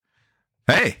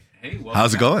Hey,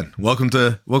 how's it going? Welcome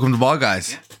to Ball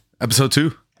Guys, episode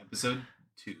 2. Episode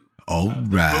 2. All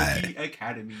right. Poke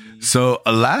Academy. So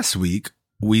last week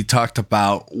we talked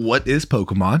about what is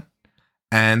Pokemon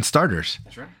and starters.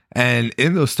 That's right. And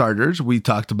in those starters, we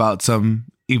talked about some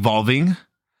evolving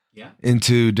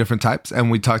into different types,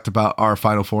 and we talked about our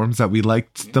final forms that we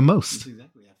liked the most.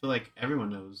 Exactly. I feel like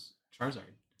everyone knows Charizard.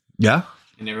 Yeah.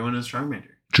 And everyone knows Charmander.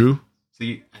 True. So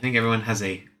I think everyone has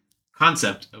a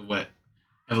concept of what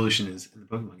evolution is in the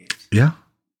Pokemon games. Yeah.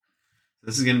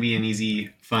 This is going to be an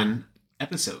easy, fun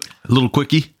episode. A little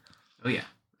quickie. Oh, yeah.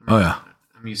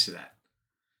 I'm used to that.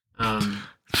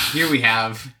 Here we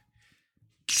have...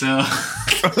 So...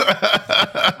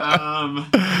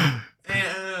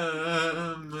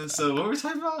 So what were we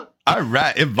talking about? All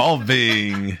right,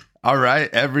 evolving. All right,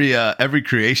 every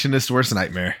creationist's worst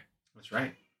nightmare. That's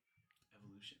right.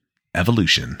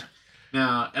 Evolution.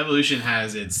 Now, evolution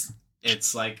has its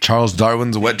like Charles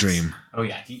Darwin's wet dream. Oh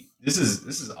yeah, this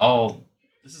is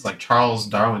like Charles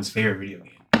Darwin's favorite video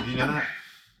game. Did you know that?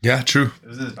 Yeah, true. It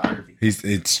was in his biography.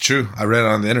 It's true. I read it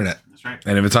on the internet. That's right.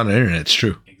 And if it's on the internet, it's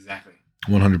true. Exactly.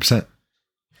 100%.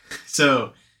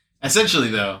 So, essentially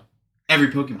though, every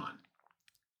Pokemon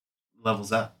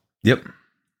levels up. Yep.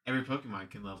 Every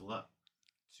Pokemon can level up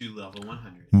to level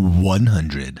 100.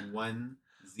 100.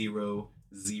 100.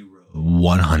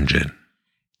 100.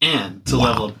 And to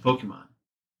level up a Pokemon,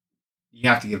 you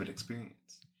have to give it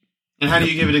experience. And how do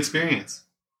you give it experience?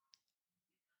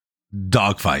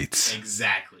 Dogfights.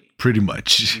 Exactly. Pretty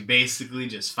much. You basically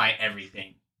just fight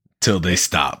everything. Till they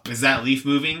stop. Is that leaf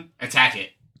moving? Attack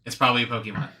it. It's probably a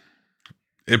Pokemon.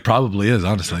 It probably is,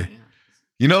 honestly. Yeah.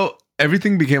 You know,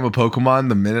 everything became a Pokemon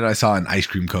the minute I saw an ice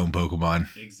cream cone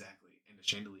Pokemon. Exactly. And a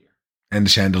chandelier. And the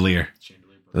chandelier.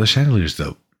 The chandelier's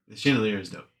dope. The chandelier is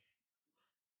dope.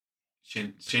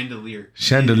 Chandelier.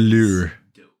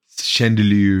 Dope.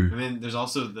 Chandelier. And then there's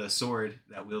also the sword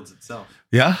that wields itself.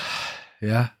 Yeah.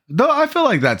 Yeah. Though I feel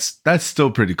like that's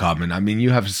still pretty common. I mean,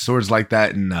 you have swords like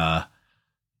that in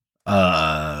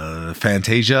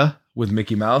Fantasia with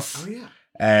Mickey Mouse. Oh yeah.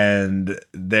 And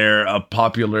they're a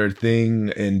popular thing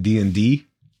in D&D.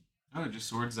 Oh, just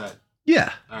swords that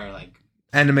are like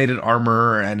animated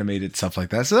armor or animated stuff like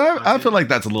that. So I feel like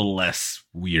that's a little less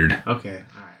weird. Okay,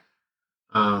 all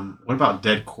right. What about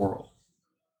Dead Coral?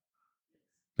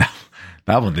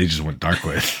 That one they just went dark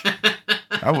with.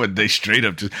 That one they straight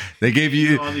up just they gave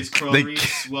you all these coral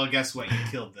reefs. Well, guess what? You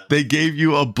killed them. They gave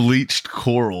you a bleached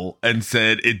coral and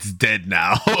said it's dead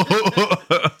now.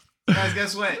 Guys,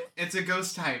 guess what? It's a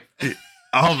ghost type.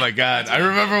 Oh my god! I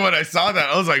remember when I saw that.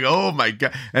 I was like, "Oh my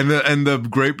god!" And the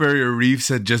Great Barrier Reefs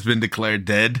had just been declared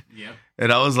dead. Yep.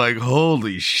 And I was like,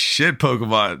 "Holy shit,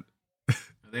 Pokemon!"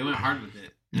 They went hard with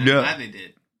it. Yeah, I'm glad they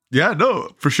did. Yeah,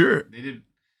 no, for sure. They did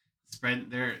spread.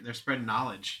 They're spreading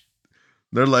knowledge.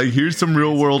 They're like, "Here's some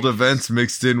real world events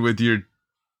mixed in with your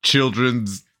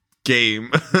children's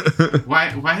game."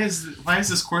 Why is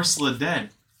this Corsola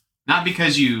dead? Not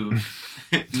because you.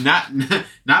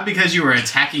 Not because you were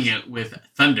attacking it with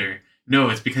thunder. No,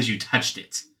 it's because you touched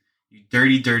it. You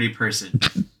dirty person.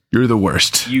 You're the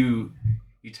worst. You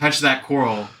touched that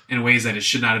coral in ways that it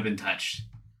should not have been touched.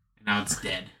 And now it's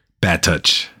dead. Bad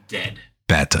touch. Dead.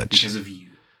 Bad touch. Because of you.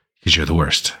 Because you're the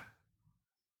worst.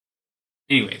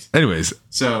 Anyways.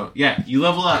 So, yeah, you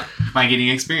level up by getting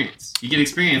experience. You get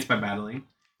experience by battling.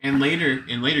 And later,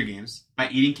 in later games, by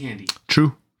eating candy.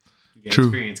 True. You get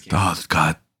experience candy. Oh,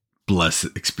 God. Bless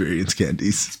experience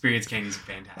candies. Experience candies are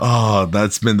fantastic. Oh,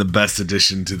 that's been the best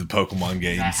addition to the Pokemon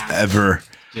games ever.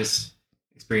 Just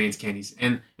experience candies.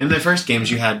 And in the first games,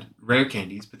 you had rare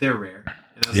candies, but they're rare.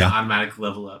 And that was an automatic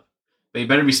level up. But you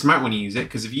better be smart when you use it,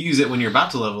 because if you use it when you're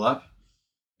about to level up,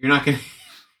 you're not going to...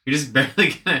 You're just barely going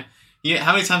to... Yeah,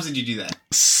 how many times did you do that?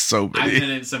 So many. I've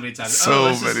done it so many times.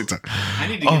 Many times. I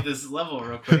need to get this level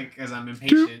real quick, because I'm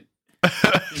impatient.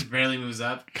 It barely moves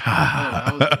up.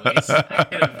 That was a waste. I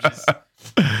could have just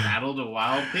battled a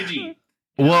wild Pidgey.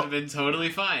 It would have been totally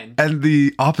fine. And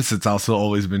the opposite's also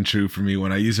always been true for me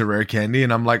when I use a rare candy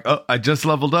and I'm like, oh, I just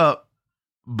leveled up,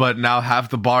 but now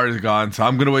half the bar is gone, so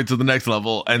I'm going to wait till the next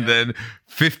level. And then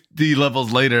 50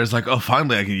 levels later, it's like, oh,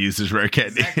 finally I can use this rare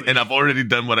candy. Exactly. And I've already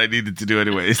done what I needed to do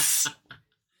anyways.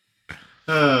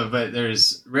 But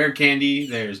there's rare candy,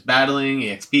 there's battling,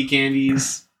 EXP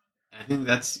candies. I think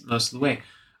that's most of the way.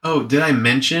 Oh, did I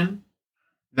mention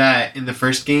that in the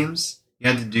first games, you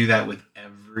had to do that with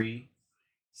every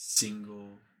single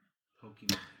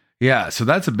Pokemon? Yeah, so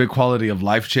that's a big quality of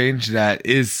life change that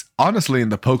is honestly in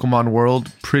the Pokemon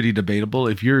world pretty debatable.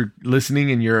 If you're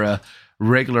listening and you're a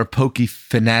regular Poke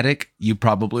fanatic, you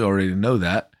probably already know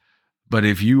that. But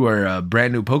if you are a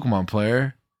brand new Pokemon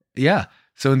player Yeah.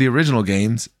 So in the original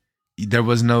games, there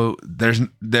was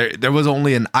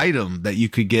only an item that you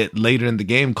could get later in the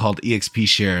game called EXP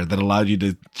share that allowed you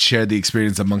to share the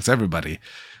experience amongst everybody.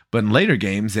 But in later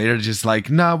games, they're just like,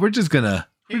 nah, we're just gonna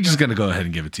go ahead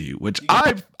and give it to you. Which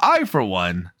I for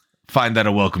one find that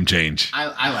a welcome change.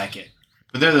 I like it.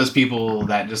 But there are those people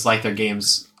that just like their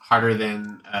games harder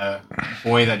than a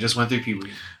boy that just went through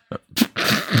puberty. And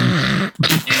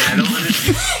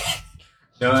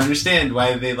I don't understand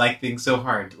why they like things so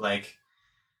hard. Like,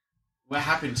 what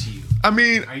happened to you? I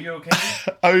mean, are you okay?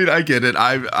 I mean, I get it.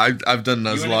 I've done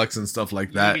Nuzlocke and stuff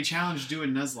like that. You be challenged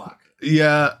doing Nuzlocke.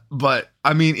 Yeah, but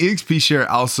I mean, EXP share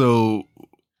also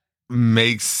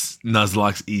makes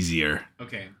Nuzlocke easier.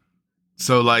 Okay.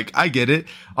 So, like, I get it.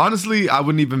 Honestly, I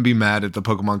wouldn't even be mad if the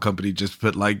Pokemon Company just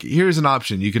put, like, here's an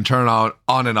option. You can turn on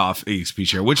and off EXP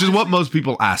share, which is what most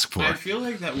people ask for. I feel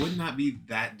like that would not be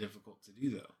that difficult to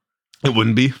do, though. It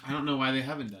wouldn't be. I don't know why they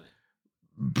haven't done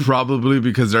it. Probably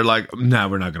because they're like, nah,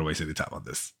 we're not going to waste any time on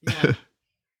this. Yeah.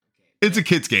 It's a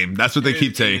kid's game. That's what they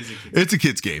keep saying. It's a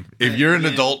kid's game. If you're an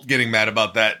adult getting mad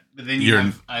about that, but then you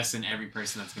have us and every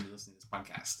person that's going to be listening to this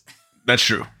podcast. That's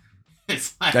true.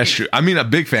 It's like, that's true. I mean, a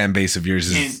big fan base of yours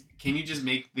is. Can you just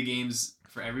make the games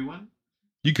for everyone?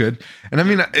 You could, and I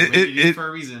mean, it for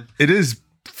a reason. It is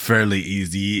fairly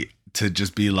easy to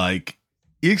just be like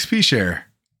EXP share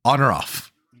on or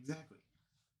off. Exactly.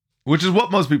 Which is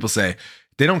what most people say.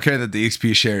 They don't care that the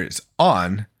EXP share is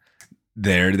on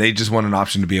there. They just want an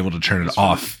option to be able to turn it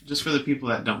off. Just for the people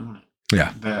that don't want it.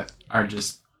 Yeah. That are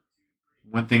just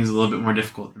want things a little bit more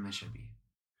difficult than they should be.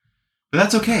 But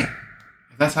that's okay.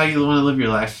 If that's how you want to live your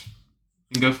life,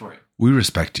 then go for it. We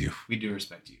respect you. We do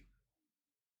respect you.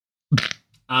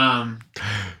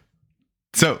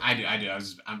 So I do.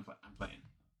 I'm playing.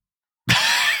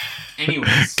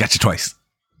 Anyways, got you twice.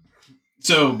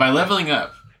 So by leveling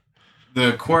up,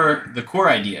 the core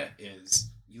idea is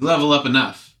you level up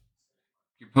enough,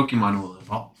 your Pokemon will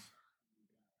evolve,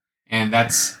 and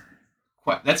that's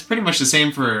pretty much the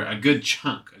same for a good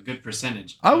chunk, a good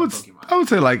percentage. I would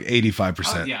say like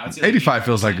 85%. Yeah, I would say 85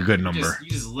 feels like a good number. You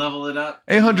just level it up.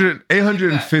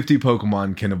 850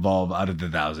 Pokemon can evolve out of the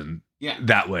 1,000. Yeah,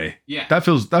 that way. Yeah, that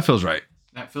feels right.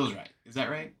 That feels right. Is that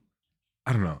right?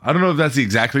 I don't know. I don't know if that's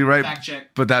exactly right. Fact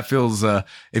check. But that feels.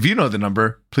 If you know the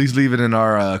number, please leave it in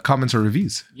our comments or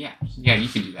reviews. Yeah, you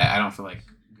can do that. I don't feel like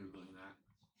googling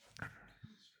that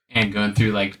and going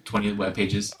through like 20 web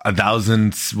pages.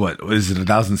 1,000. What is it?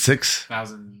 1,006.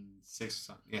 1,006 or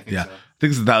something. Yeah, I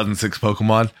think it's 1,006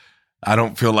 Pokemon. I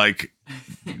don't feel like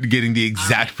getting the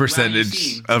exact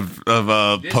percentage of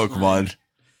Pokemon.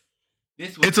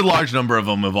 It's a large number of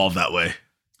them evolve that way.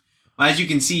 Well, as you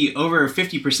can see, over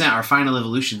 50% are final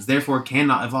evolutions, therefore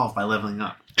cannot evolve by leveling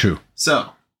up. True. So.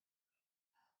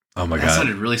 Oh my god. That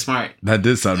sounded really smart. That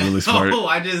did sound really smart.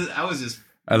 I was just.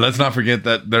 And let's not forget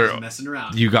that they're messing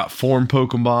around. You got form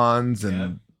Pokemons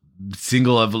and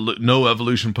no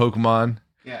evolution Pokemon.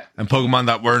 Yeah. And Pokemon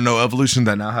that were no evolution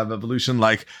that now have evolution,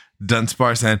 like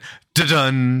Dunsparce and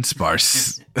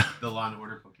Dunsparce. The Law and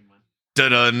Order Pokemon.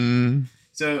 Dun.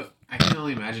 So I can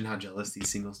only imagine how jealous these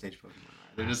single stage Pokemon are.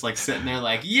 They're just like sitting there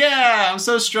like, yeah, I'm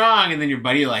so strong. And then your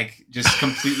buddy like just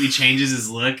completely changes his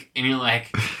look. And you're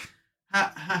like,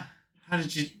 how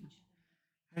did you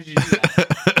do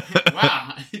that?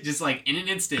 Wow. Just like in an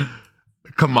instant.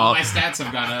 Kamala. My stats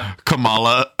have gone up.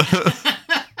 Kamala.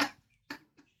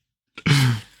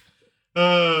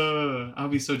 I'll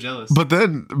be so jealous. But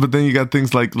then you got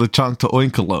things like Lechonk to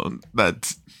Oinkologne.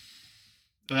 That's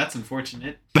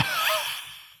unfortunate.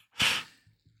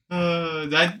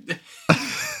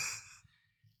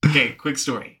 Okay, quick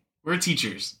story. We're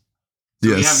teachers. So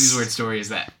yes. We have these weird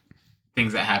stories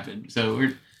things that happen. So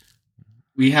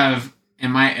we have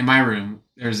in my room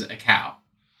there's a cow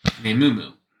named Moo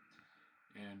Moo.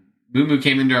 And Moo Moo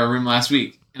came into our room last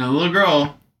week. And a little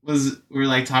girl we were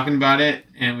like talking about it,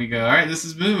 and we go, all right, this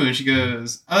is Moo Moo. And she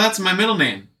goes, oh, that's my middle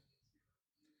name.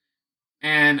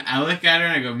 And I look at her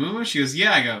and I go, Moo Moo? She goes,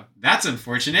 yeah. I go, that's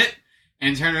unfortunate.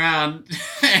 And turn around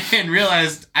and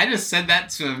realized I just said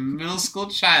that to a middle school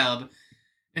child.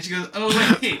 And she goes,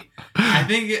 oh, wait, I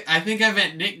think I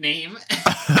meant nickname.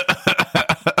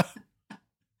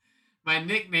 My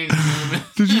nickname's Moo Moo.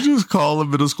 Did you just call a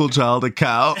middle school child a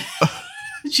cow?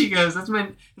 She goes, that's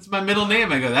my middle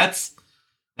name. I go, that's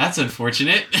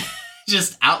unfortunate.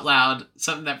 Just out loud,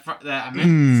 something that I meant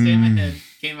to stay in my head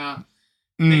came out.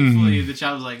 Thankfully, the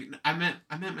child was like, I meant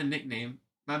my nickname.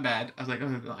 My bad. I was like, oh,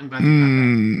 I'm glad you're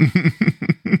not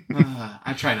bad.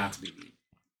 I try not to be mean.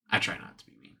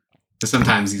 But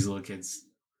sometimes these little kids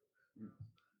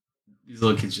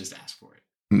just ask for it.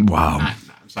 Wow. No,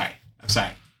 I'm sorry.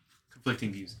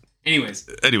 conflicting views. Anyways,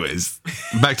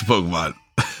 back to Pokemon.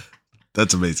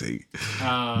 That's amazing.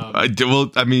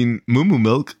 I mean, Moo Moo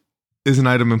Milk is an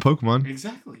item in Pokemon.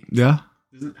 Exactly. Yeah.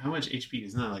 How much HP?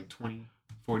 Isn't that like 20,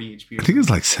 40 HP? I think it's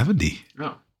like 70.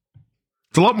 No.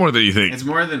 It's a lot more than you think. It's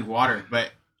more than water,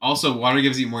 but also water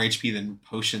gives you more HP than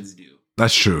potions do.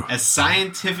 That's true. A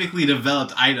scientifically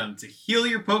developed item to heal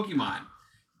your Pokemon.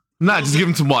 Nah, just give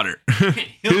him some water.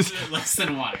 Heals it less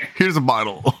than water. Here's a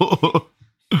bottle.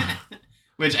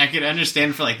 Which I could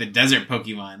understand for like the desert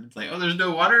Pokemon. It's like, oh, there's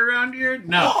no water around here?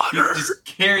 No. You just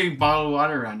carry bottled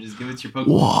water around. Just give it to your Pokemon.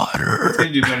 Water. It's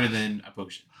going to do better than a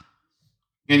potion.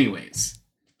 Anyways.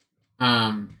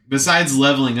 Besides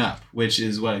leveling up, which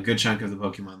is what a good chunk of the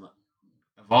Pokemon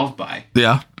evolved by.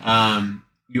 Yeah.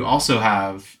 You also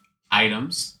have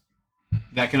items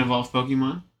that can evolve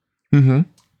Pokemon. Mm-hmm.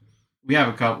 We have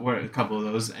a couple of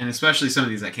those, and especially some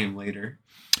of these that came later.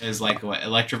 Is like what,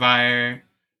 Electivire?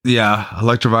 Yeah,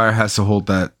 Electivire has to hold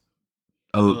that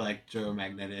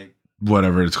electromagnetic,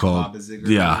 whatever it's called.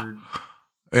 Yeah,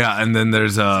 and then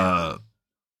there's a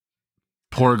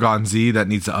Porygon Z that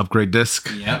needs to upgrade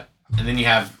disc. Yep, and then you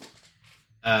have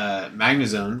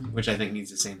Magnezone, which I think needs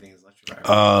the same thing as Electivire.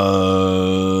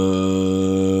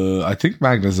 I think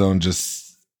Magnezone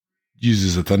just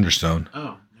uses a Thunderstone.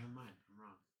 Oh, never mind, I'm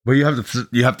wrong. Well, you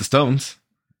have the stones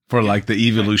for like the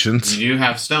evolutions. You do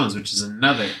have stones, which is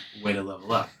another way to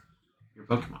level up your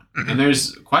Pokemon. And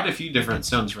there's quite a few different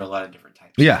stones for a lot of different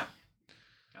types. Yeah.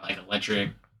 Like Electric,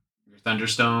 your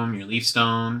Thunderstone, your Leaf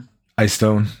Stone. Ice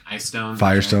Stone.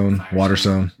 Firestone. Water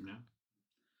Stone. You know?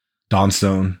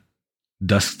 Dawnstone.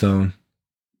 Duskstone.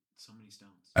 So many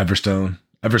stones. Everstone.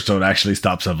 Everstone actually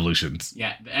stops evolutions.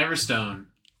 Yeah, the Everstone.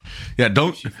 Yeah,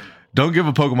 don't give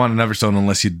a Pokemon an Everstone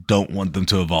unless you don't want them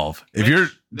to evolve. There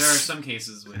are some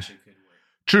cases which it could work.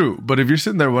 True, but if you're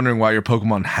sitting there wondering why your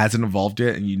Pokemon hasn't evolved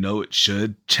yet and you know it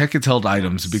should, check its held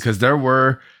items, because there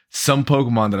were some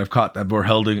Pokemon that I've caught that were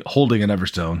holding an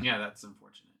Everstone. Yeah, that's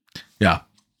unfortunate. Yeah.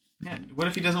 Yeah, what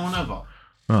if he doesn't want to evolve?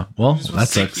 Oh, well, that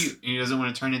sucks. Cute and he doesn't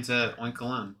want to turn into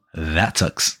Oinkologne. That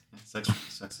sucks. That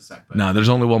sucks to suck. Nah, there's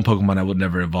only one Pokemon I would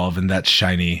never evolve, and that's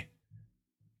Shiny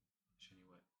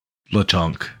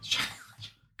Lechonk.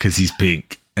 Because he's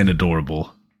pink and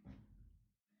adorable.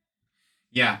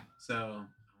 Yeah, so...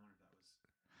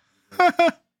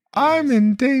 I'm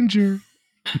in danger.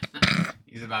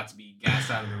 He's about to be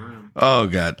gassed out of the room. Oh,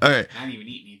 God. All right. I didn't even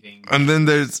eat anything. And then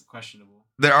questionable.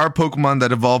 There are Pokemon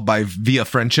that evolve via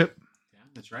friendship. Yeah,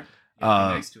 that's right.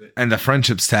 Nice to it. And the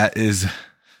friendship stat is...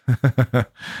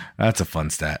 that's a fun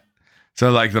stat. So,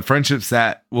 like, the friendship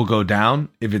stat will go down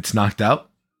if it's knocked out.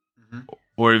 Mm-hmm.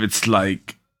 Or if it's,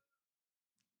 like,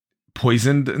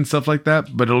 poisoned and stuff like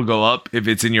that. But it'll go up if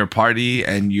it's in your party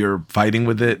and you're fighting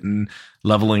with it and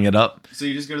leveling it up. So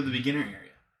you just go to the beginner area.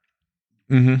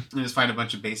 Mm-hmm. And just fight a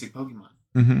bunch of basic Pokemon.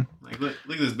 Mm-hmm. Like, look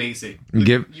at this basic.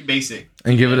 You basic.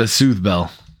 And give it a Soothe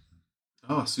Bell.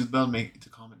 Oh, a Soothe Bell to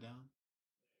calm it down?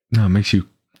 No, it makes you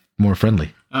more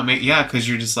friendly. Oh, yeah, because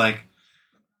you're just like,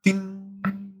 ding.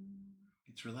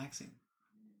 It's relaxing.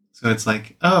 So it's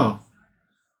like, oh,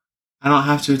 I don't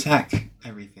have to attack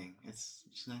everything. It's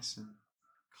just nice and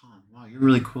calm. Wow, you're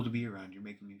really cool to be around. You're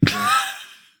making me feel...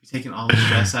 You're taking all the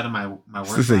stress out of my work.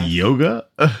 Is this a yoga?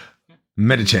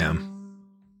 Medicham.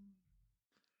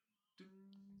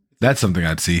 That's something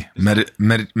I'd see.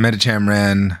 Medicham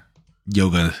ran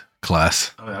yoga class.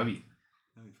 Oh, that'd be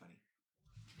funny.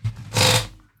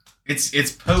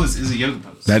 Its pose is a yoga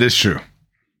pose. That is true.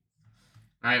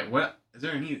 All right, is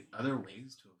there any other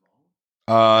ways to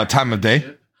evolve? Time of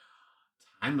day.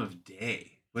 Time of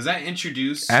day. Was that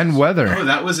introduced? And weather. Oh,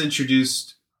 that was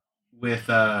introduced with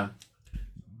Espeon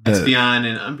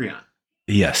and Umbreon.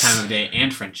 Yes. Time of day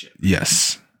and friendship.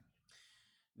 Yes.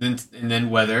 Then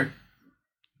weather.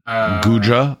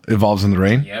 Goodra evolves in the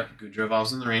rain. Yep, Goodra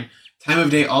evolves in the rain. Time of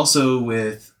day also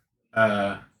with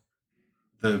the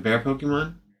bear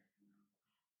Pokemon.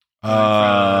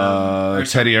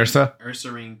 Teddiursa.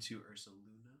 Ursaring to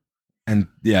Ursaluna. And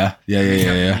yeah.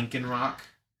 Lincoln Rock.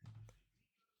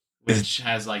 Which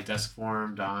has like Dusk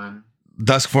Form, Dawn.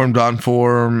 Dusk Form, Dawn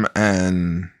Form,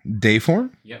 and Day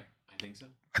Form? Yep, I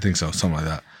think so. Something like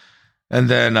that. And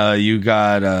then you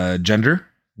got gender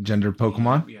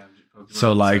Pokemon. Yeah, Pokemon.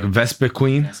 So like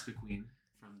Vespiquen. Vespiquen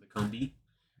from the Combi.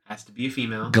 Has to be a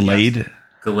female. Glade. Yes.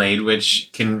 Glade,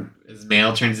 which as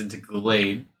male turns into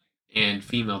Glade, and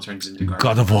female turns into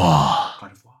Gardevoir.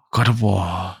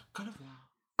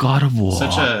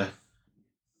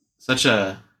 Such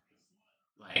a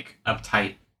like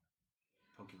uptight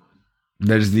Pokemon.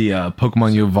 There's the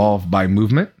Pokemon you evolve by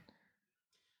movement.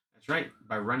 That's right,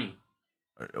 by running.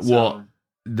 Well,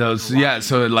 Those, yeah.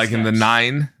 So like in the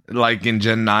 9, like in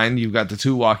Gen 9, you've got the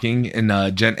 2 walking. In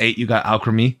Gen 8, you got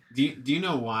Alchemy. Do you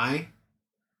know why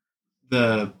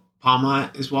the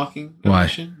Pawmot is walking? Why?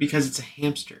 Because it's a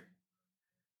hamster.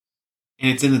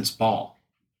 And it's in its ball.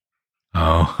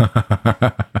 Oh.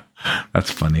 That's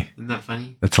funny. Isn't that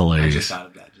funny? That's hilarious. I just thought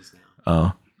of that just now.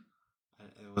 Oh.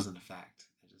 It wasn't a fact.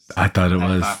 I thought it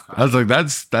was. I was like,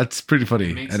 that's pretty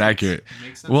funny and sense. accurate. It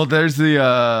makes sense. Well, there's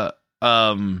the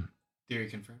Theory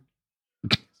confirmed.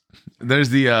 there's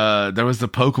the there was the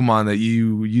Pokemon that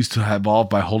you used to evolve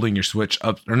by holding your Switch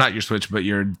up, or not your Switch, but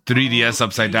your 3DS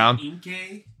upside down.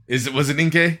 Inkay? Was it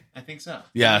Inkay? I think so.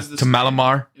 Yeah, to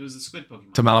Malamar. It was the squid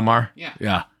Pokemon. To Malamar. Yeah.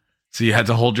 Yeah. So you had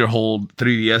to hold your whole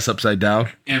 3DS upside down.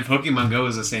 And Pokemon Go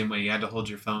was the same way. You had to hold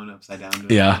your phone upside down to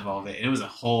evolve it. And it was a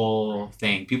whole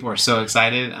thing. People were so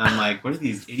excited. I'm like, what are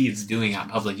these idiots doing out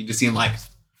in public? You just see them like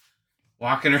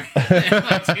walking around and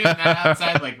like doing that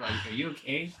outside. Like, are you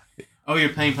okay? Oh, you're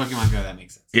playing Pokemon Go. That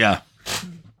makes sense. Yeah.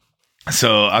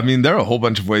 So, I mean, there are a whole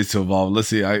bunch of ways to evolve. Let's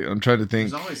see. I'm trying to think.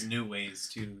 There's always new ways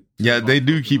to yeah, they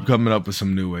do Pokemon. keep coming up with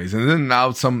some new ways. And then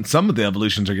now some of the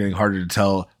evolutions are getting harder to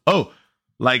tell. Oh,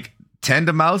 like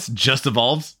Tandemaus just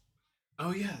evolves.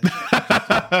 Oh, yeah.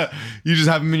 You just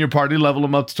have him in your party, level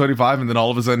him up to 25, and then all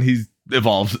of a sudden he's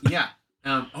evolved. Yeah.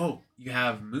 You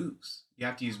have moves. You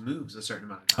have to use moves a certain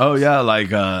amount of times. Oh, yeah, like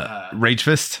Rage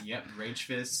Fist. Yep, Rage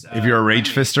Fist. If you're a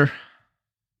Rage Fister.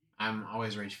 I'm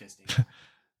always Rage Fisting.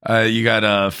 You got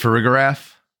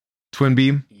Farigiraf, Twin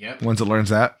Beam. Yep. Once it learns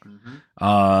that.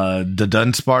 Mm-hmm. The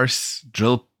Dunsparce,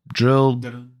 Drill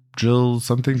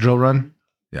Run.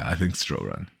 Yeah, I think it's Drill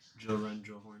Run. Drill Run,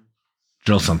 Drill Horn.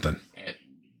 Drill something.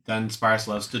 Dunsparce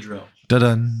loves to drill.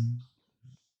 Dun.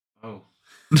 Oh.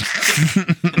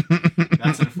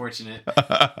 That's unfortunate.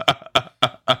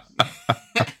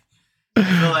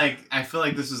 I feel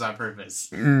like this was on purpose.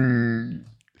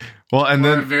 Well, and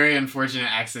then a very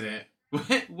unfortunate accident.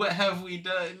 What have we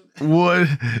done? What?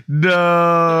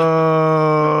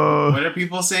 No. What are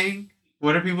people saying?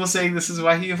 What are people saying? This is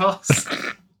why he evolves.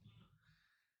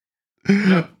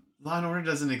 No, Law and Order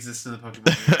doesn't exist in the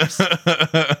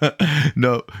Pokemon universe.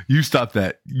 No, you stop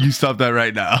that. You stop that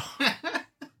right now.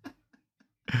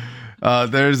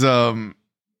 There's oh,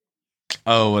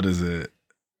 what is it?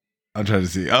 I'm trying to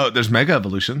see. Oh, there's Mega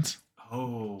Evolutions.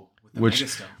 Oh, with the which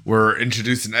Mega Stone. were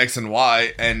introduced in X and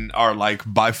Y and are like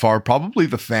by far probably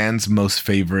the fans' most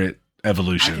favorite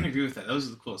evolution. I can agree with that.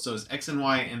 Those are cool. So it's X and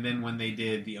Y, and then when they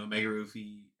did the Omega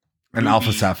Ruby and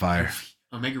Alpha Sapphire.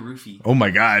 Omega Ruby. Oh my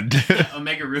god.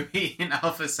 Omega Ruby and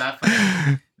Alpha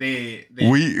Sapphire.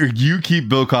 You keep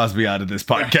Bill Cosby out of this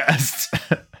podcast.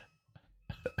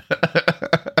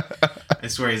 I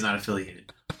swear he's not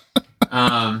affiliated.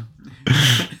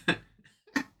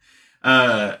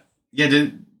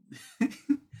 Didn't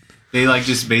they like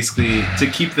just basically to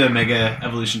keep the Mega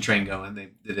Evolution train going, they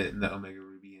did it in the Omega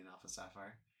Ruby and Alpha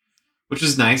Sapphire, which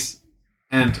was nice,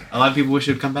 and a lot of people wish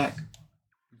it would come back,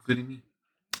 including me.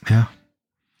 Yeah.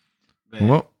 But,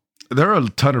 well, there are a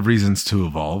ton of reasons to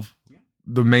evolve. Yeah.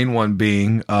 The main one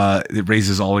being it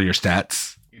raises all of your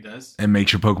stats. It does. And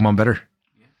makes your Pokemon better.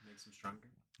 Yeah, makes them stronger.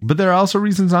 But there are also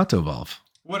reasons not to evolve.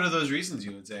 What are those reasons,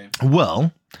 you would say?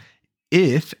 Well,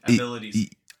 if abilities.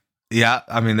 Yeah,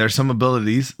 I mean, there's some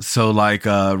abilities. So, like,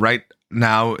 right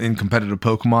now in competitive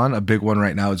Pokemon, a big one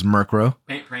right now is Murkrow.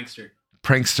 Prankster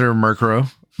Murkrow.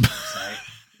 Sorry.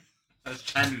 I was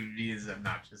trying to be as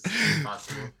obnoxious as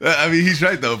possible. I mean, he's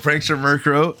right, though. Prankster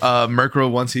Murkrow. Murkrow,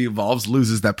 once he evolves,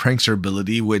 loses that Prankster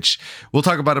ability, which we'll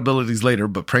talk about abilities later,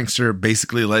 but Prankster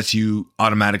basically lets you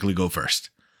automatically go first.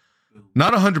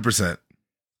 Not 100%,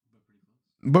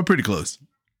 but pretty close.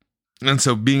 And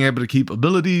so being able to keep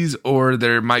abilities, or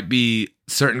there might be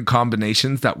certain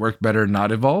combinations that work better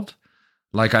not evolved.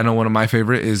 Like, I know one of my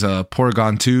favorite is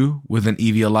Porygon 2 with an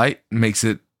Eviolite. Makes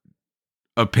it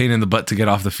a pain in the butt to get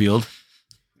off the field.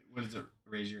 What is it?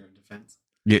 Raise your defense?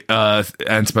 Yeah,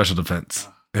 and special defense.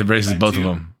 It raises both of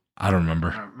them. I don't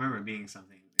remember. I remember it being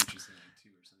something interesting like 2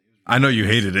 or something. I know you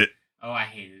hated it. Oh, I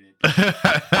hated it.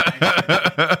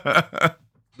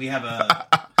 We have a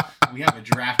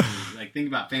draft league. Like, think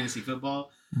about fantasy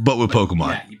football, but with Pokemon.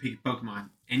 Yeah, you pick Pokemon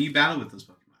and you battle with those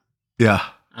Pokemon. Yeah.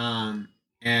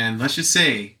 And let's just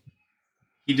say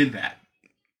he did that.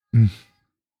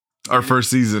 Our first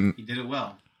season. He did it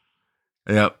well.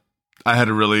 Yep. I had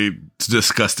a really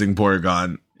disgusting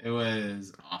Porygon. It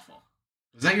was awful.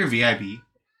 Was that your VIP?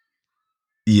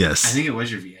 Yes. I think it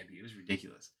was your VIP. It was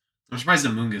ridiculous. I'm surprised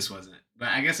Amoonguss wasn't. But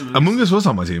I guess Amoonguss was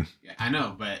on my team. Yeah, I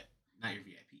know, but not your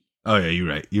VIP. Oh, yeah, you're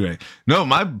right. You're right. No,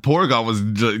 my Porygon was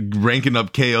ranking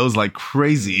up KOs like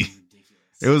crazy.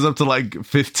 It was up to like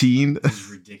 15. It was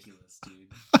ridiculous, dude.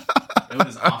 It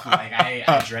was awful. Like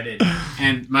I dreaded,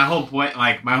 and my whole point,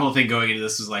 like my whole thing going into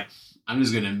this was like, I'm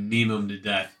just gonna meme him to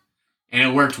death, and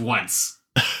it worked once.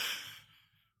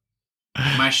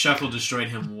 My shuckle destroyed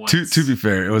him once. To be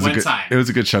fair, it was a good time. It was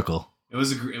a good shuckle. It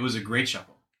was a great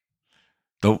shuckle.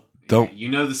 Don't. You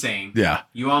know the saying. Yeah.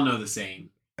 You all know the saying.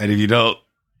 And if you don't,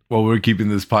 well, we're keeping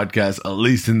this podcast at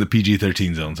least in the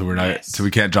PG-13 zone, so we're not. Yes. So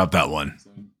we can't drop that one.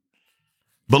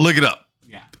 But look it up.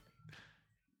 Yeah.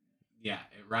 Yeah,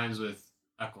 it rhymes with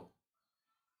Uckle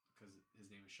because his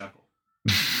name is Shuckle.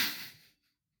 That's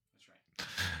right.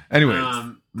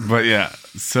 Anyways, but yeah,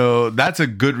 so that's a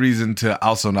good reason to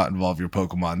also not involve your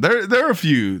Pokemon. There are a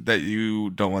few that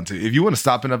you don't want to. If you want to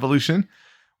stop an evolution,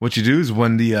 what you do is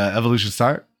when the evolution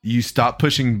start, you start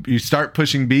pushing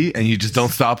B, and you just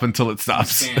don't stop until it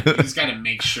stops. You just got to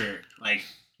make sure. Like,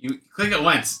 you click it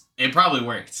once, it probably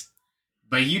worked.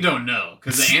 But you don't know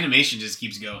because the animation just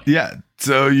keeps going. Yeah,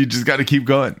 so you just got to keep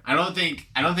going. I don't think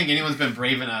anyone's been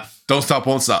brave enough. Don't stop,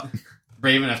 won't stop.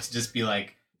 Brave enough to just be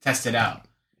like, test it out.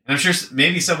 And I'm sure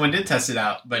maybe someone did test it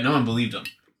out, but no one believed them.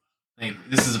 Like,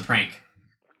 this is a prank.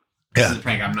 This is a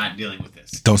prank. I'm not dealing with this.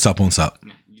 Don't stop, won't stop.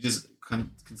 Yeah, you just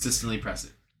consistently press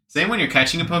it. Same when you're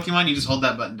catching a Pokemon, you just hold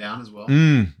that button down as well.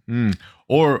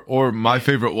 Or my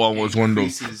favorite one was when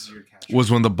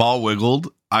the ball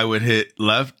wiggled. I would hit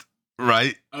left,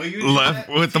 right, left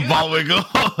with the ball wiggle.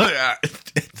 Yeah.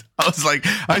 I was like,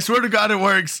 I swear to God, it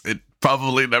works. It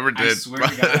probably never did. I swear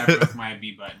to God, I broke my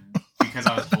B button because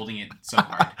I was holding it so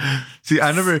hard. See,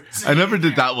 I never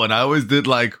did that one. I always did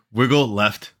like wiggle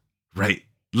left, right,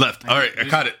 left. All right, I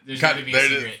caught it. There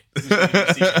it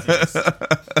is.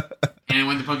 And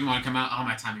when the Pokemon come out,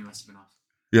 my timing must have been off.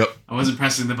 Yep. I wasn't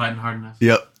pressing the button hard enough.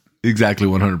 Yep. Exactly,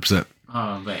 100%.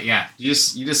 Oh, but yeah, you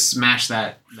just smash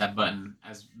that button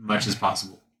as much as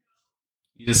possible.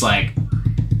 You just like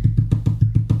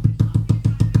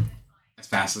as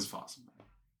fast as possible.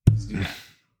 Just do that.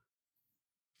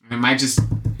 And it might just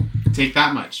take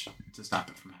that much to stop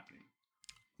it from happening.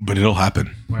 But it'll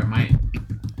happen. Or it might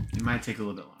take a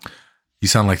little bit longer. You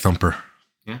sound like Thumper.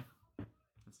 Yeah?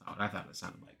 That's not what I thought it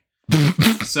sounded like.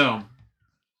 So,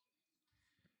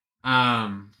 a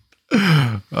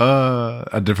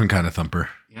different kind of Thumper.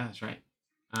 Yeah, that's right.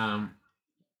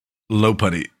 Low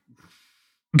putty.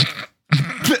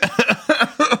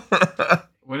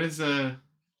 What is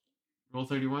Rule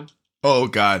 31? Oh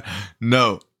God,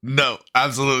 no,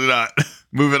 absolutely not.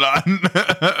 Moving on.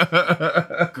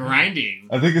 Grinding.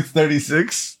 I think it's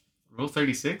 36. Rule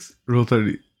 36. Rule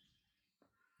 30.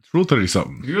 It's Rule 30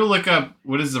 something. If you were to look up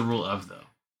what is the rule of though,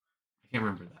 I can't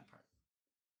remember that part.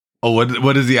 Oh,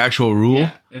 what is the actual rule?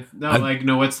 Yeah,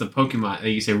 what's the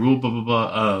Pokemon? You say rule blah blah blah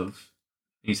of,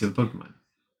 and you say the Pokemon.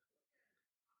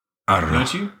 I don't know.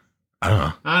 Don't you? I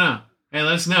don't know. Hey,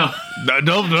 let us know. No,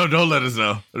 don't let us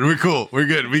know. We're cool. We're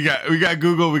good. We got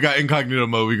Google. We got incognito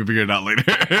mode. We can figure it out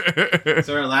later.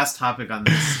 So our last topic on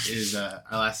this is our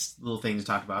last little thing to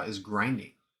talk about is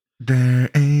grinding. There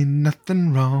ain't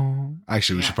nothing wrong.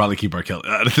 Actually, we should probably keep R. Kelly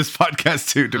out of this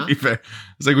podcast too. To be fair,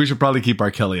 it's like we should probably keep R.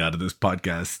 Kelly out of this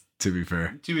podcast. To be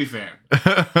fair.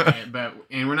 Right,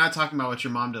 and we're not talking about what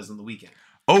your mom does on the weekend.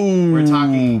 Oh, we're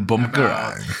talking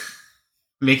about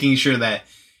making sure that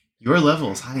your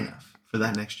level is high enough for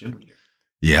that next gym leader.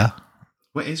 Yeah.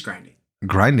 What is grinding?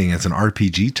 Grinding is an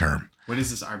RPG term. What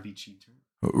is this RPG term?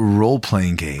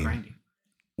 Role-playing game. Grinding.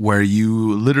 Where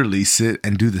you literally sit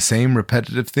and do the same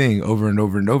repetitive thing over and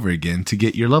over and over again to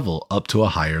get your level up to a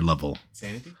higher level.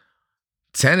 Sanity?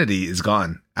 Sanity is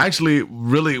gone. Actually,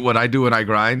 really what I do when I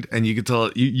grind, and you can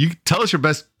tell you tell us your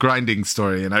best grinding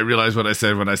story, and I realized what I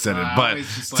said when I said it, but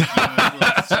just like,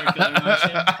 circular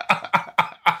motion.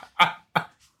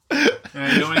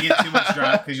 You don't want to get too much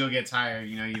drop because you'll get tired.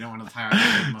 You don't want to tire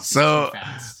your muscles too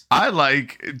fast. I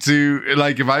like to,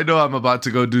 if I know I'm about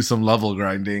to go do some level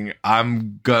grinding,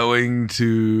 I'm going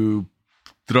to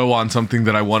throw on something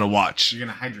that I want to watch. You're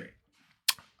going to hydrate.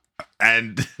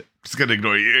 And I'm just going to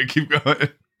ignore you and keep going.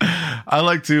 I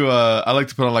like to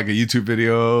put on like a YouTube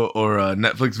video or a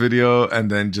Netflix video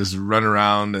and then just run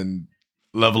around and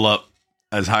level up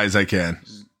as high as I can.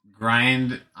 Just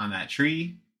grind on that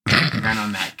tree. Grind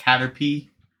on that Caterpie.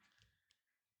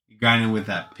 You grinding with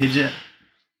that Pidgeot.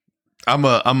 I'm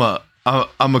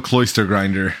a cloister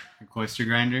grinder. A cloister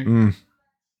grinder? Mm.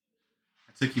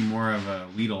 I took you more of a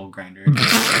Weedle grinder.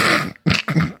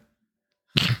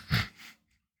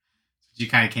 You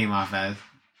kind of came off as.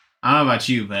 I don't know about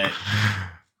you, but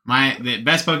the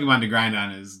best Pokemon to grind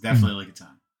on is definitely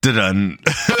Lickitung. Done.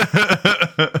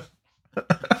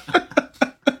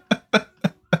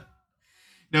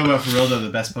 No, but for real though,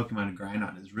 the best Pokemon to grind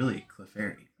on is really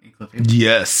Clefairy.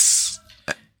 Yes.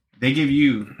 they give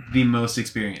you the most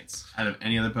experience out of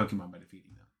any other Pokemon by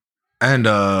defeating them. And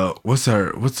what's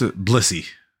it? Blissey.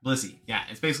 Blissey, yeah,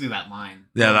 it's basically that line.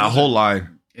 Yeah, that whole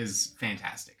line is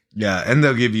fantastic. Yeah, and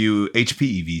they'll give you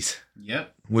HP EVs.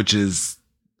 Yep. Which is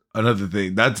another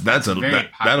thing.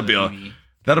 That'll be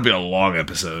a long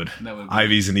episode.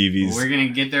 IVs and EVs. Well, we're gonna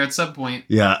get there at some point.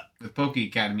 Yeah. With Poke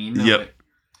Academy. You know it.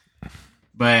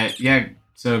 But yeah,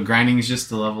 so grinding is just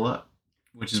to level up,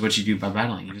 which is what you do by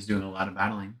battling. You're just doing a lot of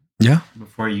battling. Yeah.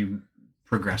 Before you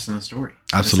progress in the story.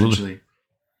 Absolutely.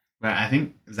 But I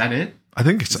think is that it? I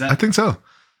think so.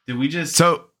 Did we just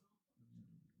did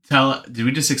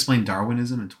we just explain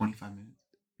Darwinism in 25 minutes?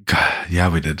 God,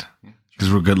 yeah, we did.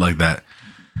 Because we're good like that.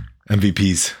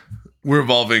 MVPs. We're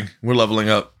evolving. We're leveling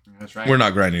up. That's right. We're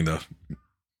not grinding though.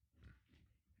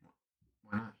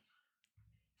 Why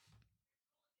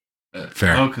not?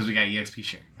 Fair. Oh, because we got EXP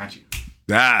share. Got you.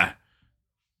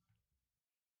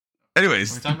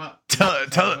 Anyways, what are we talking about?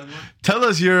 tell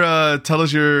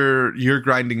us your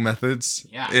grinding methods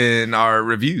in our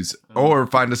reviews, or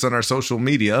find us on our social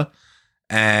media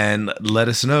and let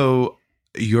us know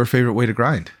your favorite way to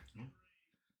grind.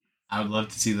 I would love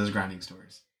to see those grinding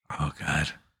stories. Oh God,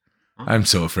 I'm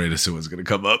so afraid as to what's gonna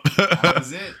come up.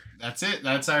 That's it.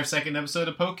 That's our second episode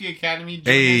of Poke Academy.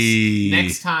 Join us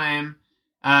next time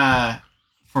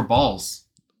for balls.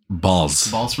 Balls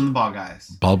from the Ball Guys.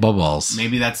 Balls.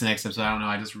 Maybe that's the next episode. I don't know.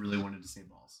 I just really wanted to say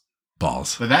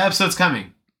balls. But that episode's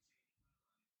coming.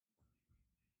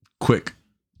 Quick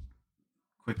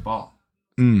ball.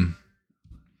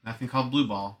 Nothing called blue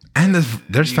ball. And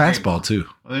there's fastball too.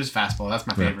 Well, there's fastball. That's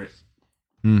my favorite.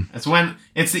 That's when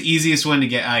it's the easiest one to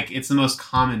get. Like, it's the most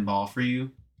common ball for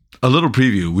you. A little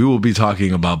preview. We will be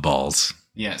talking about balls.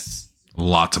 Yes.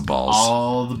 Lots of balls.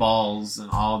 All the balls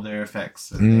and all their effects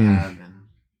that they have, and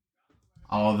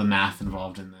all the math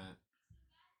involved in that.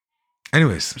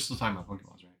 Anyways. We're still talking about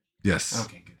Pokeballs, right? Yes.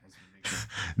 Okay, good. I just want to make sure.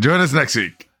 Join us next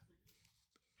week.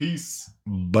 Peace.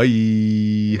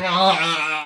 Bye.